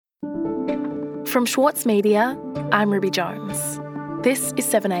From Schwartz Media, I'm Ruby Jones. This is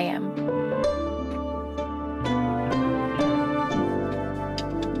 7am.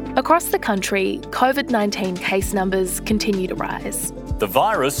 Across the country, COVID-19 case numbers continue to rise. The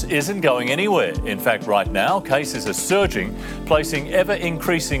virus isn't going anywhere. In fact, right now, cases are surging, placing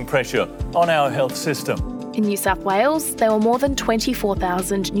ever-increasing pressure on our health system. In New South Wales, there were more than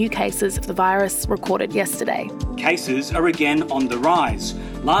 24,000 new cases of the virus recorded yesterday. Cases are again on the rise,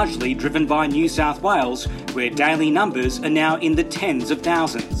 largely driven by New South Wales, where daily numbers are now in the tens of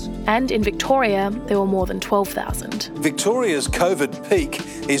thousands. And in Victoria, there were more than 12,000. Victoria's COVID peak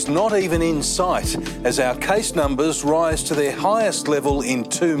is not even in sight as our case numbers rise to their highest level in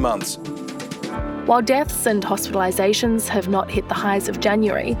 2 months. While deaths and hospitalisations have not hit the highs of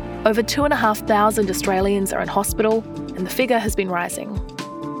January, over 2,500 Australians are in hospital and the figure has been rising.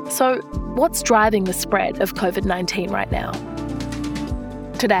 So what's driving the spread of COVID-19 right now?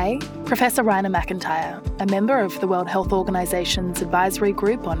 Today, Professor Raina McIntyre, a member of the World Health Organisation's advisory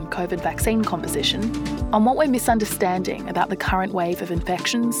group on COVID vaccine composition, on what we're misunderstanding about the current wave of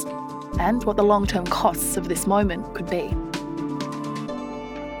infections and what the long-term costs of this moment could be.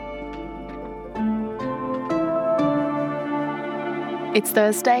 It's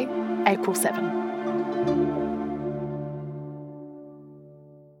Thursday, April 7.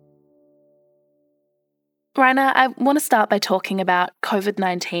 Raina, I want to start by talking about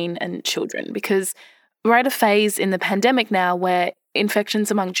COVID-19 and children because we're at a phase in the pandemic now where infections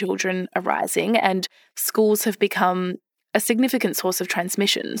among children are rising and schools have become a significant source of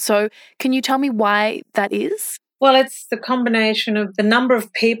transmission. So can you tell me why that is? Well, it's the combination of the number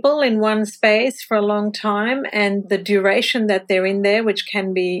of people in one space for a long time and the duration that they're in there, which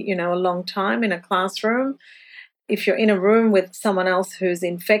can be, a long time in a classroom. If you're in a room with someone else who's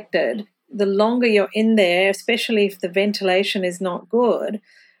infected, the longer you're in there, especially if the ventilation is not good,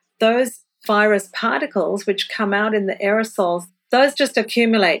 those virus particles which come out in the aerosols, those just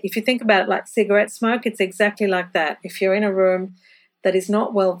accumulate. If you think about it like cigarette smoke, it's exactly like that. If you're in a room that is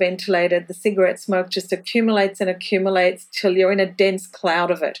not well ventilated, the cigarette smoke just accumulates and accumulates till you're in a dense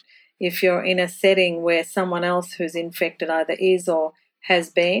cloud of it. If you're in a setting where someone else who's infected either is or has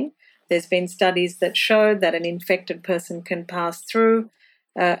been, there's been studies that show that an infected person can pass through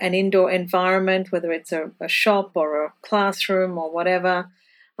an indoor environment, whether it's a shop or a classroom or whatever,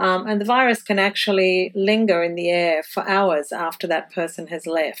 and the virus can actually linger in the air for hours after that person has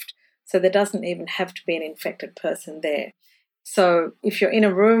left. So there doesn't even have to be an infected person there. So if you're in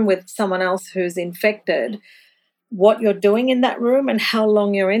a room with someone else who's infected, what you're doing in that room and how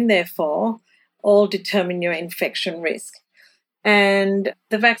long you're in there for all determine your infection risk. And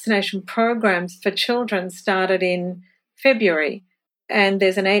the vaccination programs for children started in February, and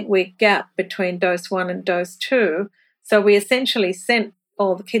there's an 8-week gap between dose 1 and dose 2. So we essentially sent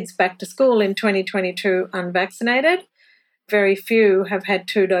all the kids back to school in 2022 unvaccinated. Very few have had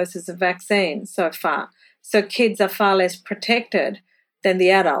 2 doses of vaccine so far. So kids are far less protected than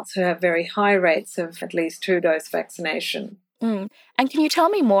the adults who have very high rates of at least 2-dose vaccination. And can you tell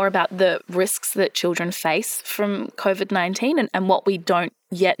me more about the risks that children face from COVID-19 and what we don't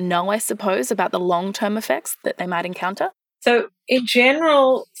yet know, I suppose, about the long-term effects that they might encounter? So in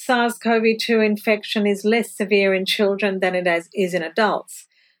general, SARS-CoV-2 infection is less severe in children than it is in adults.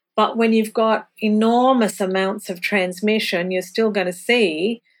 But when you've got enormous amounts of transmission, you're still going to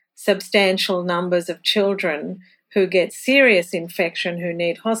see substantial numbers of children who get serious infection, who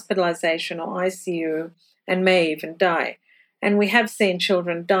need hospitalisation or ICU and may even die. And we have seen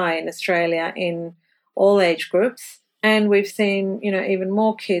children die in Australia in all age groups, and we've seen, even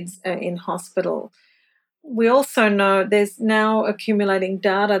more kids in hospital. We also know there's now accumulating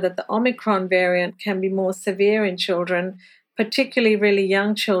data that the Omicron variant can be more severe in children, particularly really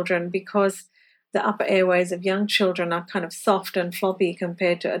young children, because the upper airways of young children are kind of soft and floppy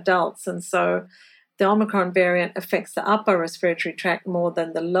compared to adults. And so the Omicron variant affects the upper respiratory tract more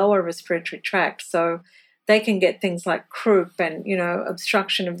than the lower respiratory tract. So they can get things like croup and,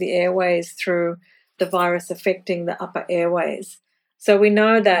 obstruction of the airways through the virus affecting the upper airways. So we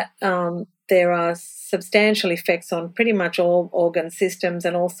know that there are substantial effects on pretty much all organ systems,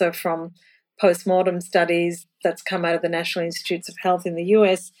 and also from post-mortem studies that's come out of the National Institutes of Health in the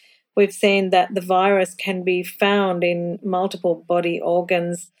US, we've seen that the virus can be found in multiple body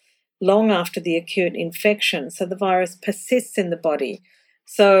organs long after the acute infection. So the virus persists in the body.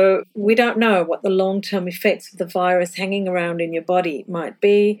 So we don't know what the long-term effects of the virus hanging around in your body might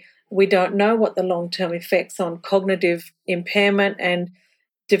be. We don't know what the long-term effects on cognitive impairment and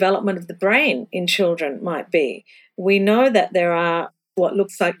development of the brain in children might be. We know that there are what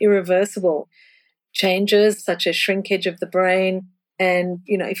looks like irreversible changes, such as shrinkage of the brain And,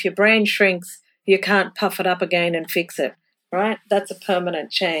 if your brain shrinks, you can't puff it up again and fix it, right? That's a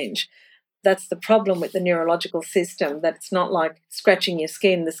permanent change. That's the problem with the neurological system, that it's not like scratching your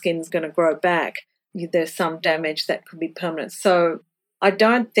skin, the skin's going to grow back. There's some damage that could be permanent. So I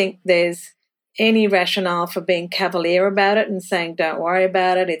don't think there's any rationale for being cavalier about it and saying, don't worry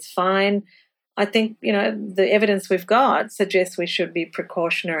about it, it's fine. I think, the evidence we've got suggests we should be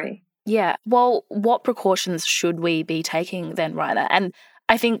precautionary. Yeah. Well, what precautions should we be taking then, Raina? And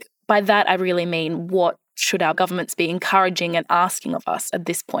I think by that I really mean, what should our governments be encouraging and asking of us at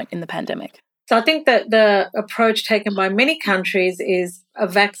this point in the pandemic? So I think that the approach taken by many countries is a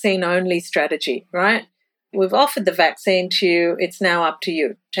vaccine-only strategy, right? We've offered the vaccine to you, it's now up to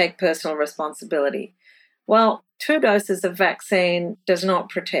you. Take personal responsibility. Well, 2 doses of vaccine does not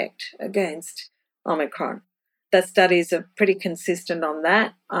protect against Omicron. The studies are pretty consistent on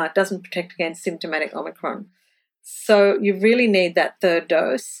that. It doesn't protect against symptomatic Omicron. So you really need that 3rd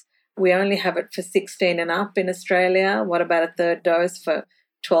dose. We only have it for 16 and up in Australia. What about a 3rd dose for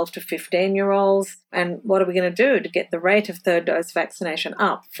 12 to 15-year-olds? And what are we going to do to get the rate of 3rd dose vaccination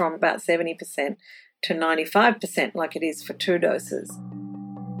up from about 70% to 95% like it is for 2 doses?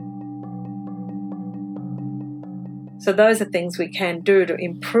 So those are things we can do to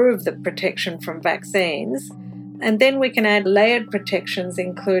improve the protection from vaccines. And then we can add layered protections,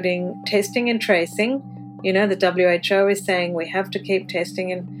 including testing and tracing. The WHO is saying we have to keep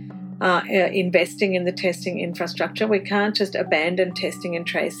testing and investing in the testing infrastructure. We can't just abandon testing and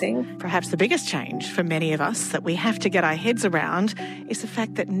tracing. Perhaps the biggest change for many of us that we have to get our heads around is the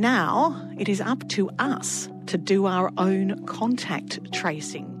fact that now it is up to us to do our own contact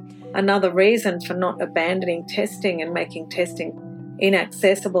tracing. Another reason for not abandoning testing and making testing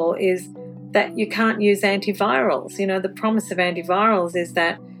inaccessible is that you can't use antivirals. The promise of antivirals is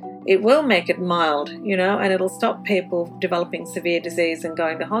that it will make it mild, and it'll stop people developing severe disease and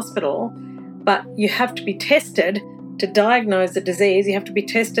going to hospital. But you have to be tested to diagnose the disease. You have to be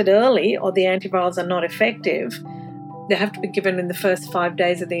tested early or the antivirals are not effective. They have to be given in the first 5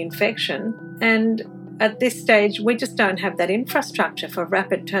 days of the infection. And at this stage, we just don't have that infrastructure for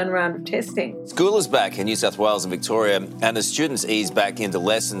rapid turnaround of testing. School is back in New South Wales and Victoria, and as students ease back into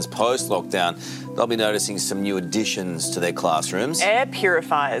lessons post-lockdown, they'll be noticing some new additions to their classrooms. Air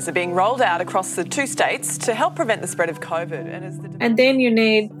purifiers are being rolled out across the 2 states to help prevent the spread of COVID. And then you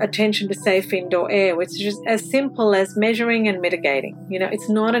need attention to safe indoor air, which is just as simple as measuring and mitigating. It's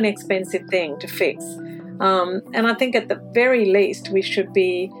not an expensive thing to fix. And I think at the very least,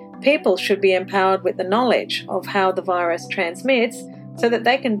 people should be empowered with the knowledge of how the virus transmits so that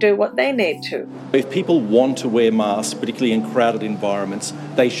they can do what they need to. If people want to wear masks, particularly in crowded environments,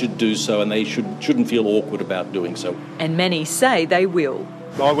 they should do so, and they shouldn't feel awkward about doing so. And many say they will.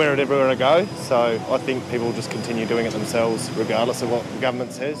 I wear it everywhere I go, so I think people will just continue doing it themselves regardless of what the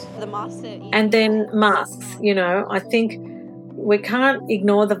government says. And then masks, I think we can't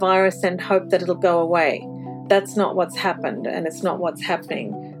ignore the virus and hope that it'll go away. That's not what's happened, and it's not what's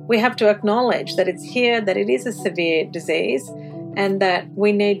happening. We have to acknowledge that it's here, that it is a severe disease, and that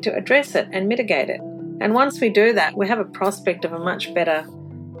we need to address it and mitigate it. And once we do that, we have a prospect of a much better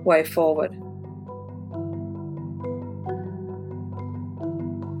way forward.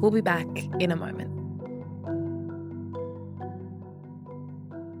 We'll be back in a moment.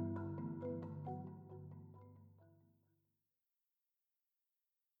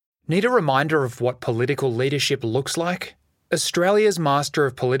 Need a reminder of what political leadership looks like? Australia's master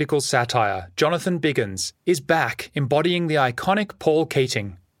of political satire, Jonathan Biggins, is back embodying the iconic Paul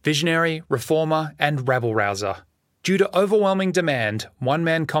Keating, visionary, reformer and rabble-rouser. Due to overwhelming demand,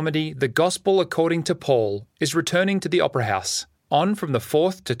 one-man comedy The Gospel According to Paul is returning to the Opera House, on from the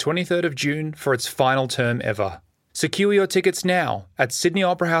 4th to 23rd of June for its final term ever. Secure your tickets now at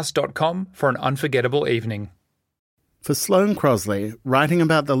sydneyoperahouse.com for an unforgettable evening. For Sloane Crosley, writing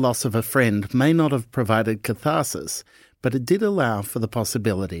about the loss of a friend may not have provided catharsis, but it did allow for the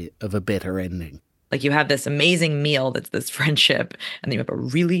possibility of a better ending. Like, you have this amazing meal that's this friendship, and then you have a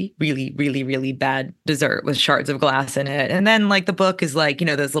really, really, really, really bad dessert with shards of glass in it. And then, the book is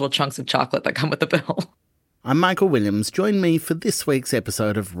those little chunks of chocolate that come with the bill. I'm Michael Williams. Join me for this week's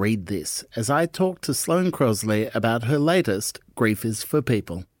episode of Read This as I talk to Sloane Crosley about her latest, Grief is for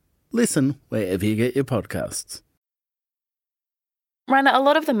People. Listen wherever you get your podcasts. Raina, a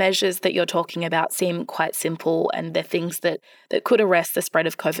lot of the measures that you're talking about seem quite simple, and they're things that could arrest the spread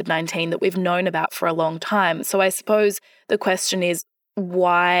of COVID-19 that we've known about for a long time. So I suppose the question is,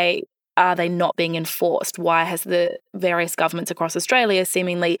 why are they not being enforced? Why has the various governments across Australia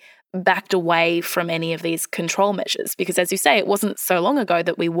seemingly backed away from any of these control measures? Because as you say, it wasn't so long ago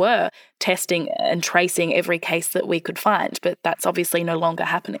that we were testing and tracing every case that we could find, but that's obviously no longer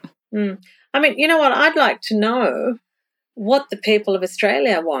happening. I mean, you know what? I'd like to know what the people of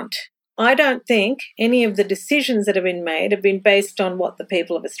Australia want. I don't think any of the decisions that have been made have been based on what the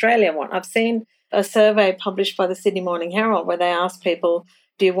people of Australia want. I've seen a survey published by the Sydney Morning Herald where they asked people,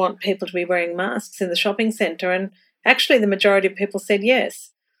 do you want people to be wearing masks in the shopping centre? And actually the majority of people said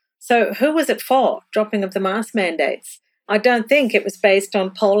yes. So who was it for, dropping of the mask mandates? I don't think it was based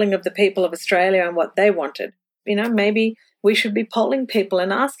on polling of the people of Australia and what they wanted. You know, maybe we should be polling people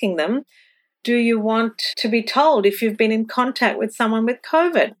and asking them, do you want to be told if you've been in contact with someone with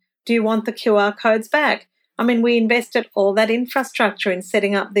COVID? Do you want the QR codes back? I mean, we invested all that infrastructure in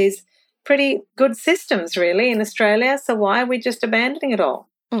setting up these pretty good systems, really, in Australia. So why are we just abandoning it all?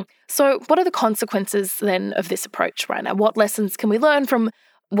 So what are the consequences then of this approach right now? What lessons can we learn from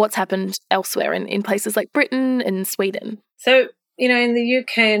what's happened elsewhere in places like Britain and Sweden? So, you know, in the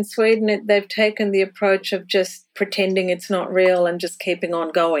UK and Sweden, they've taken the approach of just pretending it's not real and just keeping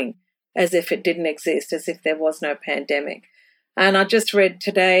on going as if it didn't exist, as if there was no pandemic. And I just read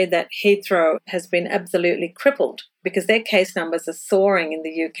today that Heathrow has been absolutely crippled because their case numbers are soaring in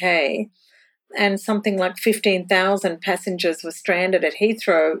the UK. And something like 15,000 passengers were stranded at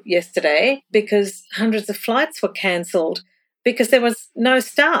Heathrow yesterday because hundreds of flights were cancelled because there was no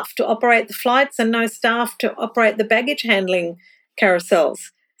staff to operate the flights and no staff to operate the baggage handling carousels.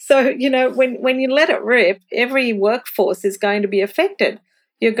 So, you know, when you let it rip, every workforce is going to be affected.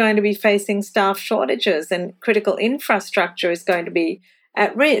 You're going to be facing staff shortages and critical infrastructure is going to be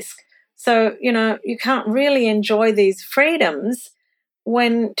at risk. So, you know, you can't really enjoy these freedoms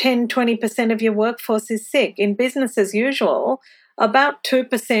when 10, 20% of your workforce is sick. In business as usual, about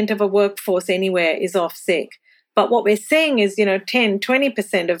 2% of a workforce anywhere is off sick. But what we're seeing is, you know, 10,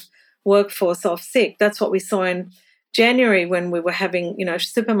 20% of workforce off sick. That's what we saw in January when we were having, you know,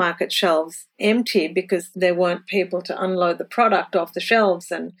 supermarket shelves empty because there weren't people to unload the product off the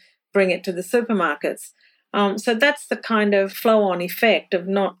shelves and bring it to the supermarkets. So that's the kind of flow-on effect of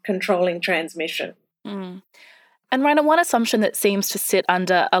not controlling transmission. And Raina, one assumption that seems to sit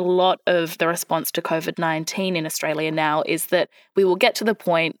under a lot of the response to COVID-19 in Australia now is that we will get to the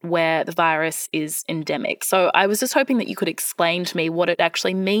point where the virus is endemic. So I was just hoping that you could explain to me what it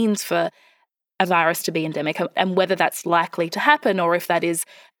actually means for a virus to be endemic and whether that's likely to happen or if that is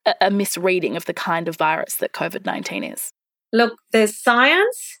a misreading of the kind of virus that COVID-19 is. Look, there's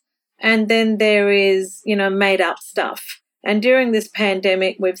science and then there is, you know, made up stuff. And during this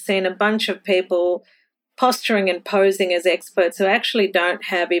pandemic, we've seen a bunch of people posturing and posing as experts who actually don't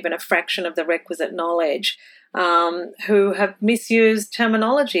have even a fraction of the requisite knowledge, who have misused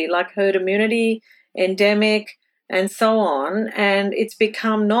terminology like herd immunity, endemic, and so on, and it's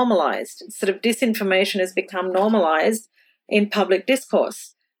become normalised. Sort of disinformation has become normalised in public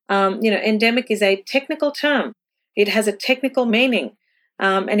discourse. Endemic is a technical term. It has a technical meaning.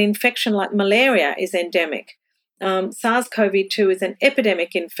 An infection like malaria is endemic. SARS-CoV-2 is an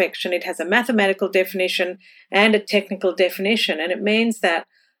epidemic infection. It has a mathematical definition and a technical definition, and it means that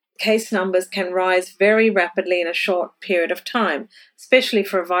case numbers can rise very rapidly in a short period of time, especially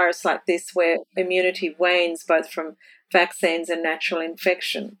for a virus like this where immunity wanes both from vaccines and natural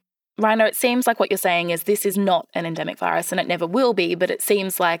infection. Raina, it seems like what you're saying is this is not an endemic virus and it never will be, but it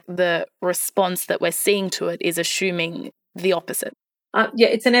seems like the response that we're seeing to it is assuming the opposite.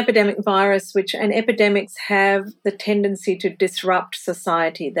 It's an epidemic virus, and epidemics have the tendency to disrupt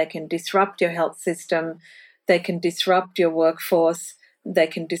society. They can disrupt your health system. They can disrupt your workforce. They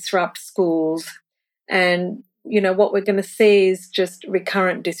can disrupt schools. And, you know, what we're going to see is just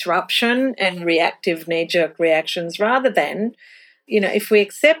recurrent disruption and reactive knee-jerk reactions rather than, you know, if we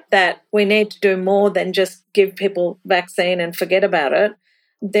accept that we need to do more than just give people vaccine and forget about it,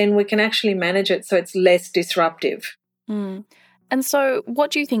 then we can actually manage it so it's less disruptive. And so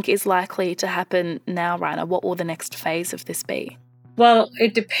what do you think is likely to happen now, Raina? What will the next phase of this be? Well,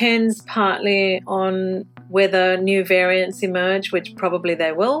 it depends partly on whether new variants emerge, which probably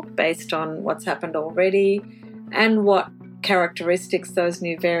they will, based on what's happened already, and what characteristics those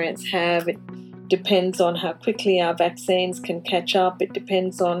new variants have. It depends on how quickly our vaccines can catch up. It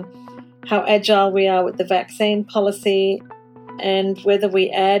depends on how agile we are with the vaccine policy and whether we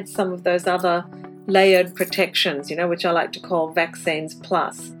add some of those other layered protections, you know, which I like to call vaccines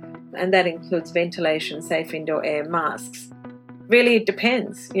plus. And that includes ventilation, safe indoor air, masks. Really, it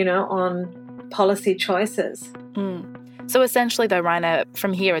depends, you know, on policy choices. So essentially, though, Raina,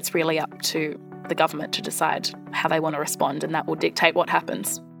 from here, it's really up to the government to decide how they want to respond, and that will dictate what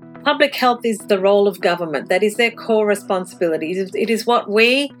happens. Public health is the role of government. That is their core responsibility. It is what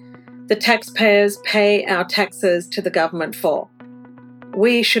we the taxpayers pay our taxes to the government for.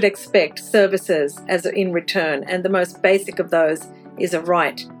 We should expect services as in return, and the most basic of those is a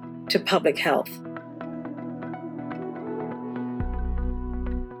right to public health.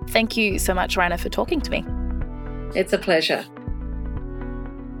 Thank you so much, Raina, for talking to me. It's a pleasure.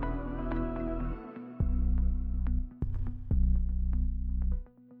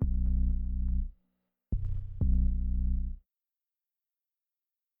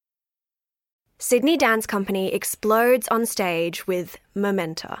 Sydney Dance Company explodes on stage with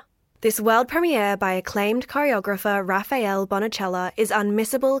Momenta. This world premiere by acclaimed choreographer Raffaele Bonacella is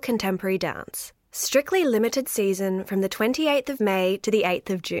unmissable contemporary dance. Strictly limited season from the 28th of May to the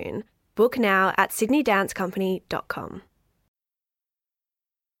 8th of June. Book now at sydneydancecompany.com.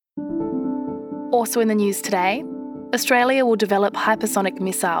 Also in the news today, Australia will develop hypersonic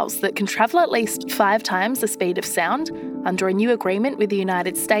missiles that can travel at least 5 times the speed of sound under a new agreement with the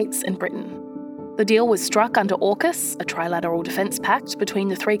United States and Britain. The deal was struck under AUKUS, a trilateral defence pact between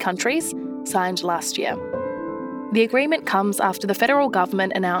the 3 countries, signed last year. The agreement comes after the federal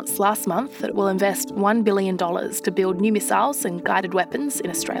government announced last month that it will invest $1 billion to build new missiles and guided weapons in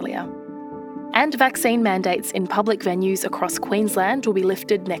Australia. And vaccine mandates in public venues across Queensland will be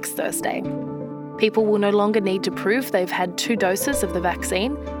lifted next Thursday. People will no longer need to prove they've had 2 doses of the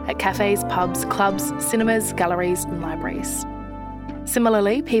vaccine at cafes, pubs, clubs, cinemas, galleries and libraries.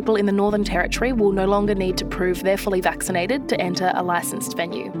 Similarly, people in the Northern Territory will no longer need to prove they're fully vaccinated to enter a licensed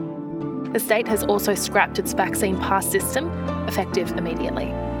venue. The state has also scrapped its vaccine pass system, effective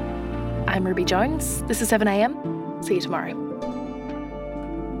immediately. I'm Ruby Jones. This is 7am. See you tomorrow.